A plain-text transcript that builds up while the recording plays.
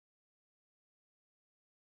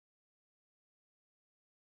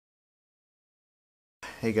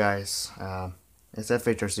Hey guys, it's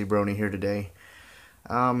FHRC Brony here today.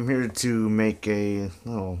 I'm here to make a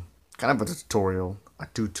little kind of a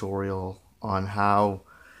tutorial on how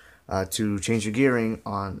to change your gearing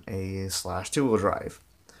on a slash two-wheel drive.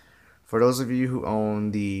 For those of you who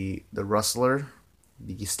own the Rustler,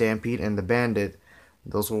 the Stampede, and the Bandit,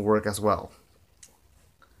 those will work as well.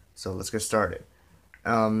 So let's get started.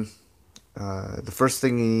 The first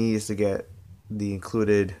thing you need is to get the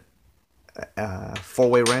included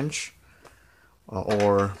four-way wrench,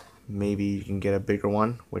 or maybe you can get a bigger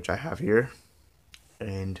one, which I have here,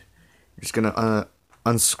 and you're just gonna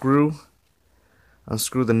unscrew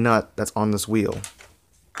the nut that's on this wheel.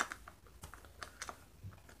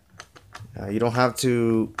 You don't have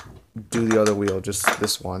to do the other wheel, just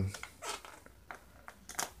this one,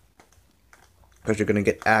 because you're gonna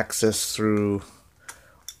get access through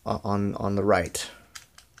on the right.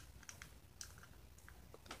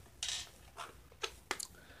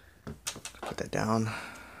 Put that down.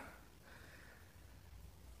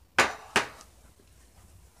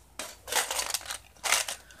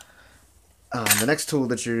 The next tool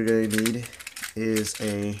that you're going to need is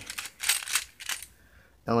a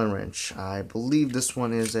Allen wrench. I believe this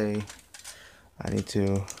one is I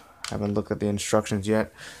haven't looked at the instructions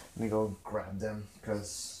yet. Let me go grab them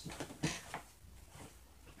because I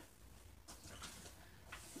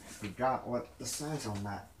forgot what the size on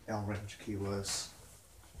that Allen wrench key was.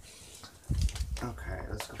 Okay,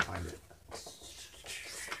 let's go find it.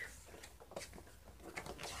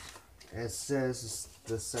 It says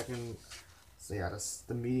the second, so yeah,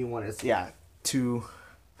 the medium one is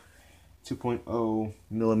 2.0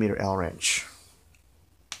 millimeter Allen wrench.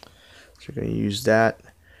 So you're gonna use that.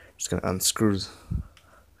 Just gonna unscrew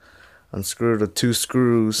the two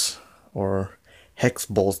screws or hex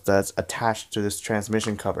bolts that's attached to this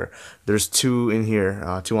transmission cover. There's two in here,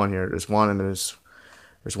 two on here. There's one, and there's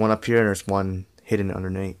one up here, and there's one hidden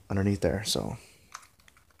underneath there. So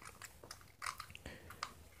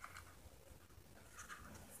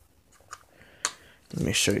let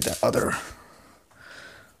me show you that other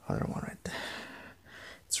one right there.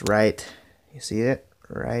 It's right. You see it?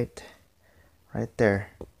 Right there.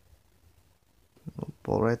 Little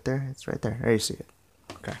bolt right there. It's right there. There you see it.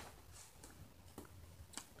 Okay.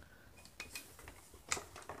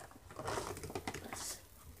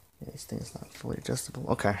 Yeah, this thing is not fully adjustable.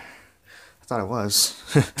 Okay. I thought it was.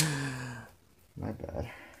 My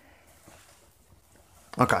bad.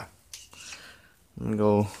 Okay. I'm gonna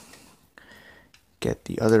go get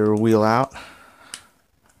the other wheel out.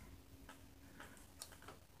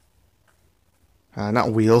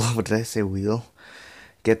 Not wheel. What did I say? Wheel.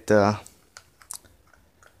 Get the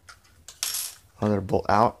other bolt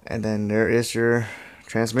out, and then there is your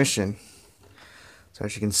transmission. So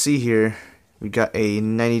as you can see here, we got a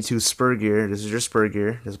 92 spur gear. This is your spur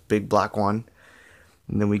gear, this big black one.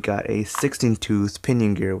 And then we got a 16-tooth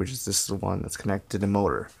pinion gear, which is this one that's connected to the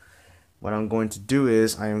motor. What I'm going to do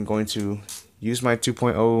is I am going to use my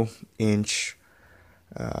 2.0 inch,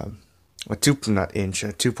 a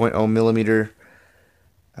 2.0 millimeter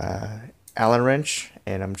Allen wrench,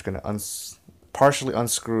 and I'm just going to partially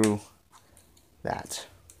unscrew that.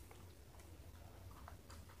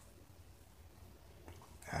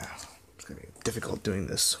 It's going to be difficult doing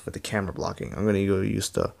this with the camera blocking. I'm going to go use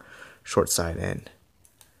the short side end.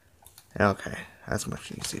 Okay, that's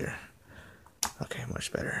much easier. Okay,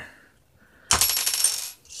 much better.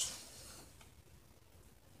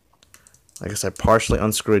 Like I said, partially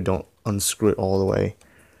unscrew it, don't unscrew it all the way.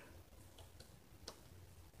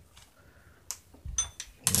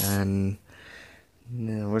 And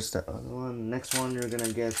where's the other one? Next one you're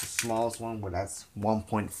gonna get the smallest one, but that's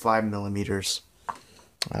 1.5 millimeters,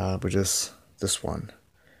 which is this one.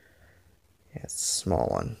 Yeah, it's a small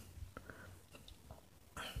one.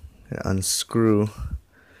 Gonna unscrew,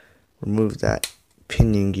 remove that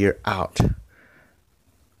pinion gear out.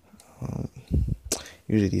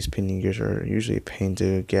 Usually these pinion gears are usually a pain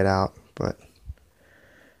to get out, but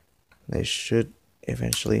they should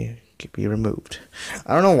eventually be removed.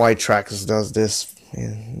 I don't know why Traxxas does this.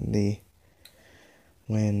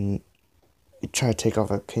 When you try to take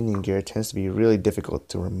off a pinion gear, it tends to be really difficult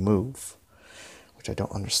to remove, which I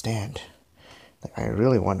don't understand. Like, I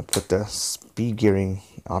really want to put the speed gearing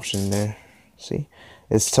option in there. See,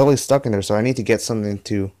 it's totally stuck in there, so I need to get something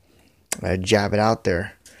to jab it out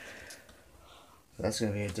there. That's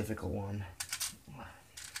going to be a difficult one.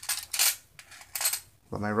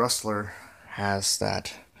 But my Rustler has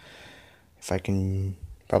that. If I can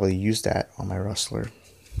probably use that on my Rustler.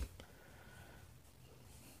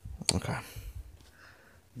 Okay.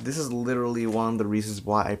 this is literally one of the reasons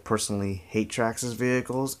why I personally hate Traxxas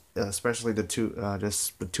vehicles, especially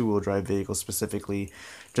just the two-wheel drive vehicles specifically.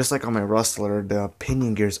 Just like on my Rustler, the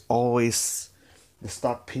pinion gear is always, the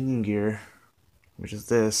stock pinion gear, which is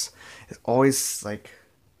this, is always like,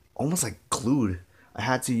 almost like glued. I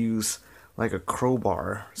had to use like a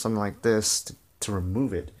crowbar, something like this, to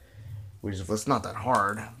remove it, which was not that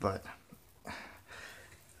hard, but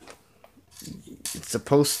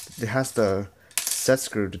it has the set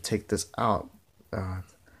screw to take this out,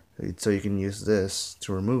 so you can use this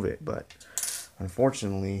to remove it, but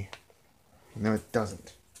unfortunately, no, it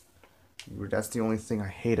doesn't. That's the only thing I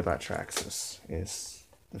hate about Traxxas, is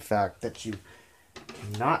the fact that you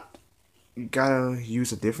gotta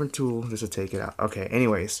use a different tool just to take it out. Okay,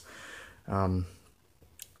 anyways,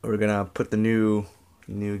 we're gonna put the new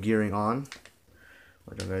gearing on.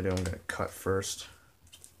 What I'm gonna do, I'm gonna cut first,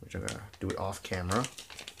 which I'm gonna do it off camera.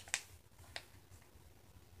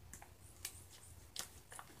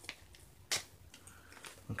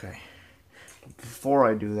 Okay, before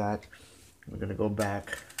I do that, we're gonna go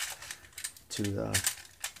back to the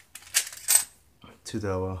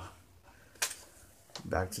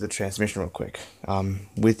transmission real quick.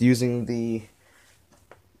 With using the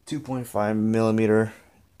 2.5 millimeter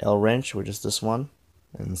L wrench, which is this one,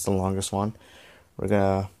 and it's the longest one, we're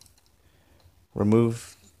gonna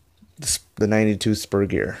remove the 92 spur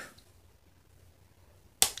gear.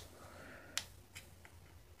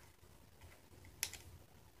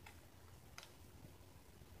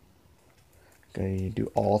 Gonna do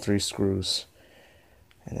all 3 screws,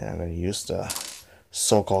 and then I'm gonna use the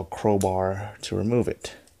so-called crowbar to remove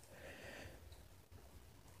it.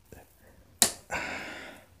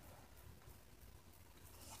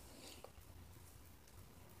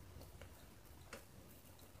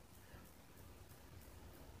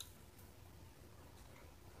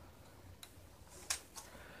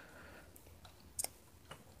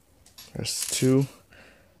 There's 2.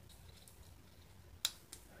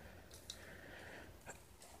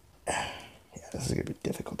 Yeah, this is gonna be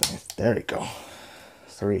difficult. There we go.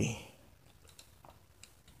 3.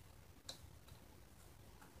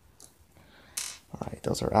 Alright,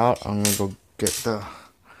 those are out. I'm gonna go get the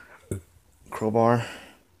crowbar.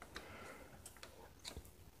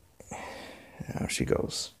 There she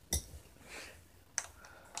goes.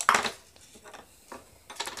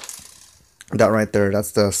 That right there,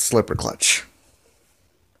 that's the slipper clutch.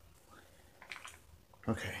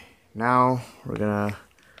 Okay, now we're gonna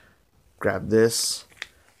grab this.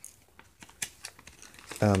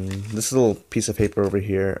 This little piece of paper over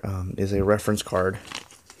here is a reference card.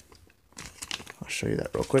 I'll show you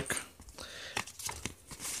that real quick.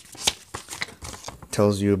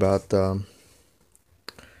 Tells you about the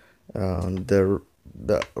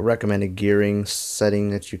recommended gearing setting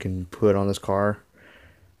that you can put on this car.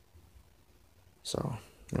 So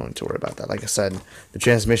you don't need to worry about that. Like I said, the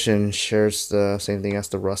transmission shares the same thing as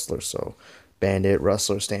the Rustler. So Bandit,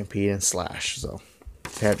 Rustler, Stampede, and Slash. So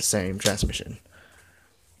they have the same transmission.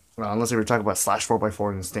 Well, unless we were talking about Slash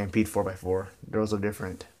 4x4 and Stampede 4x4. Those are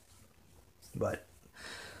different. But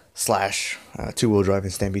Slash 2-wheel drive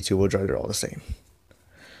and Stampede 2-wheel drive, they're all the same.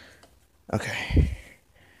 Okay.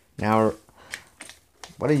 Now,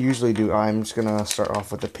 what I usually do, I'm just going to start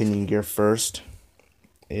off with the pinion gear first.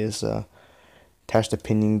 Is attach the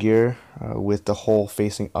pinion gear with the hole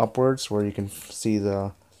facing upwards, where you can see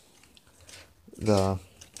the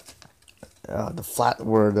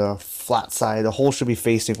flat side. The hole should be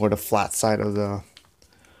facing where the flat side of the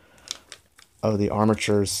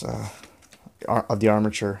armatures of the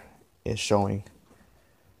armature is showing,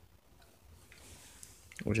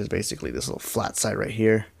 which is basically this little flat side right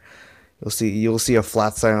here. You'll see a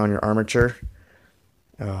flat side on your armature.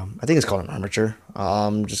 I think it's called an armature.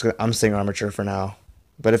 I'm saying armature for now.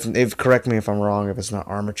 But if correct me if I'm wrong if it's not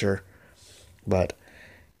armature. But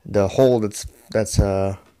the hole that's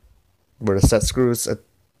where the set screws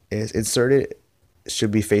is inserted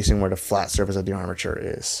should be facing where the flat surface of the armature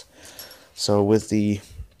is. So with the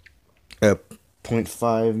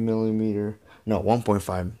 1.5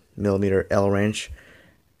 millimeter L wrench,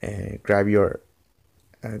 and grab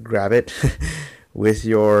it with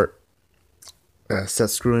your set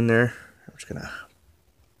screw in there. I'm just gonna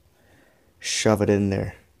shove it in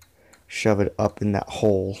there, shove it up in that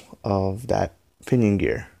hole of that pinion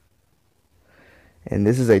gear. And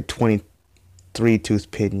this is a 23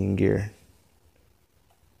 tooth pinion gear.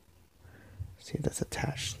 See if that's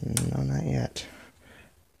attached. No, not yet.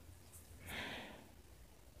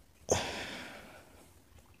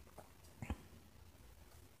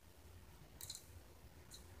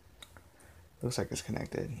 Looks like it's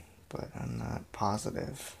connected, but I'm not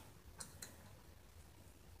positive.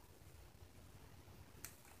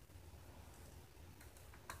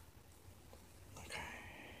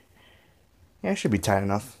 Yeah, it should be tight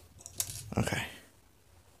enough. Okay.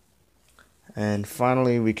 And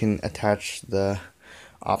finally, we can attach the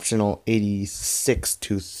optional 86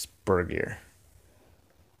 tooth spur gear.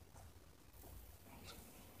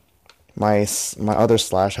 My other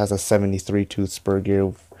slash has a 73 tooth spur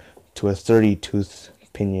gear to a 30 tooth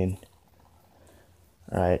pinion.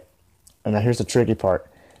 Alright, and now here's the tricky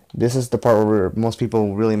part. This is the part where most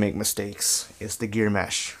people really make mistakes. It's the gear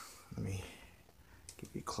mesh. Let me give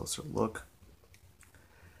you a closer look.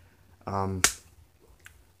 When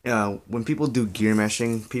people do gear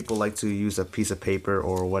meshing, people like to use a piece of paper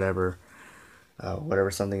or whatever,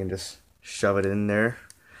 something, and just shove it in there.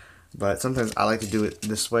 But sometimes I like to do it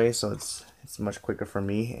this way, so it's much quicker for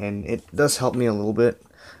me, and it does help me a little bit.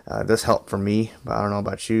 It does help for me, but I don't know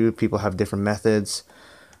about you. People have different methods.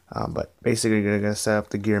 But basically, you're gonna set up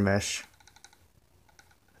the gear mesh.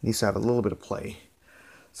 It needs to have a little bit of play,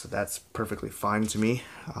 so that's perfectly fine to me.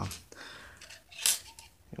 And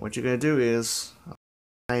what you're gonna do is,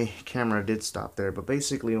 my camera did stop there, but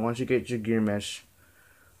basically, once you get your gear mesh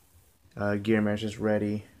is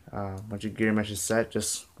ready. Once your gear mesh is set,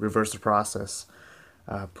 just reverse the process.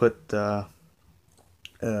 Put the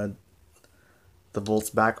bolts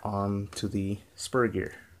back on to the spur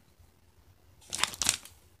gear.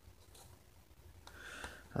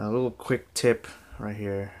 A little quick tip right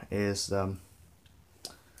here is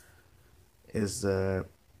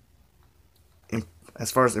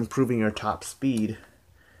as far as improving your top speed,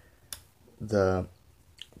 the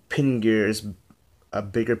pinion gear is a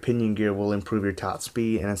bigger pinion gear will improve your top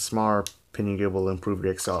speed, and a smaller pinion gear will improve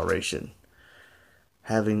your acceleration.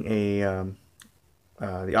 Having the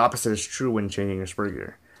opposite is true when changing your spur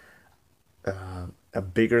gear. A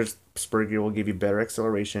bigger spur gear will give you better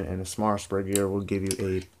acceleration, and a smaller spur gear will give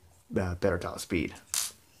you a better top speed.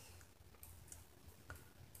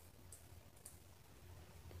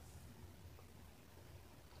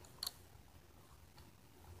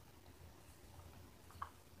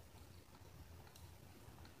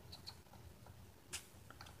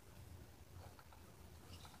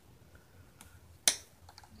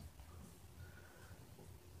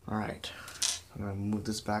 Alright, I'm going to move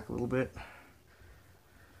this back a little bit.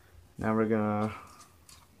 Now we're going to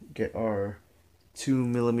get our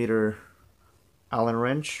 2mm Allen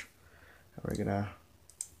wrench. We're going to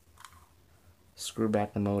screw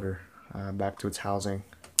back the motor back to its housing.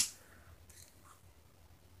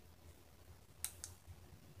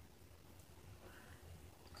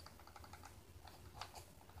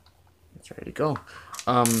 It's ready to go.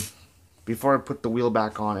 Before I put the wheel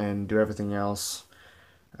back on and do everything else,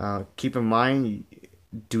 keep in mind,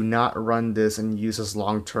 do not run this and use this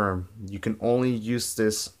long term. You can only use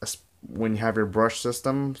this when you have your brush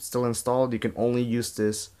system still installed. You can only use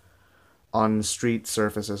this on street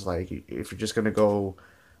surfaces, like if you're just gonna go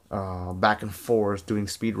back and forth doing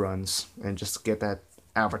speed runs and just get that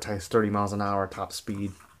advertised 30 miles an hour top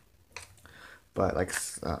speed. But like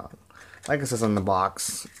it says on the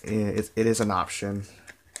box, it is an option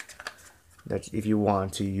that if you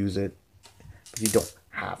want to use it, but you don't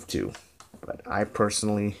have to. But I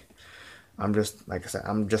personally, I'm just, like I said,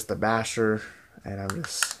 I'm just a basher, and I'm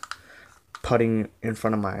just putting in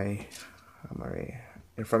front of my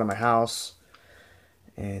house,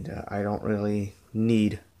 and I don't really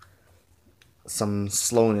need some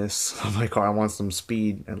slowness on my car. I want some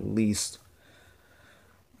speed at least.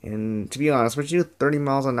 And to be honest with you, 30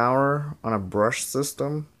 miles an hour on a brush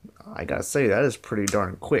system, I gotta say, that is pretty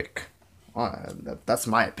darn quick. That's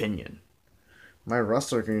my opinion. My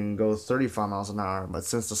Rustler can go 35 miles an hour, but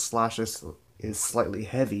since the slash is slightly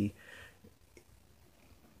heavy,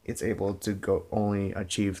 it's able to only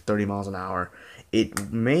achieve 30 miles an hour.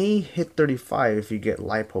 It may hit 35 if you get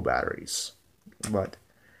LiPo batteries, but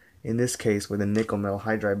in this case, with the nickel metal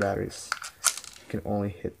hydride batteries, it can only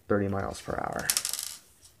hit 30 miles per hour.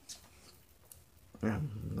 Yeah,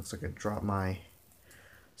 looks like I dropped my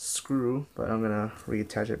screw, but I'm gonna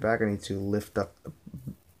reattach it back. I need to lift up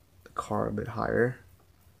the car a bit higher.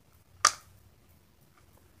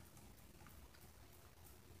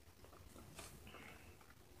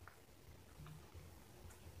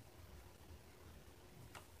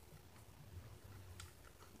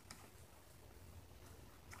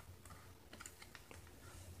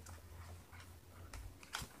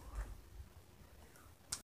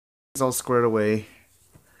 It's all squared away.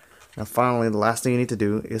 Now finally, the last thing you need to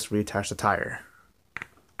do is reattach the tire.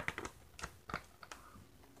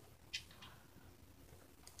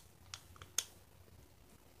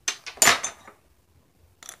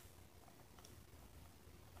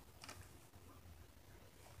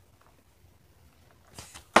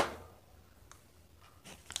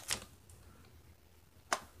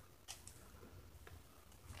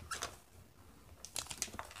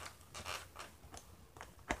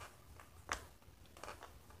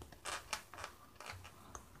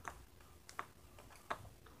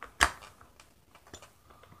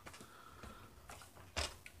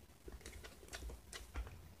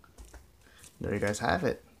 there you guys have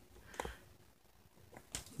it.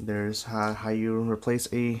 There's how you replace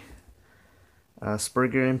a spur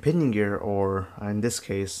gear and pinion gear, or in this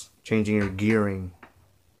case, changing your gearing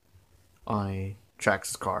on a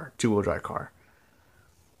Traxxas car, two-wheel drive car.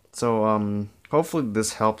 So hopefully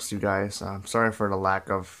this helps you guys. I'm sorry for the lack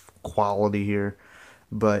of quality here,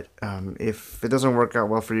 but if it doesn't work out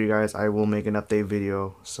well for you guys, I will make an update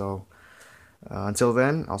video. So until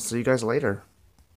then, I'll see you guys later.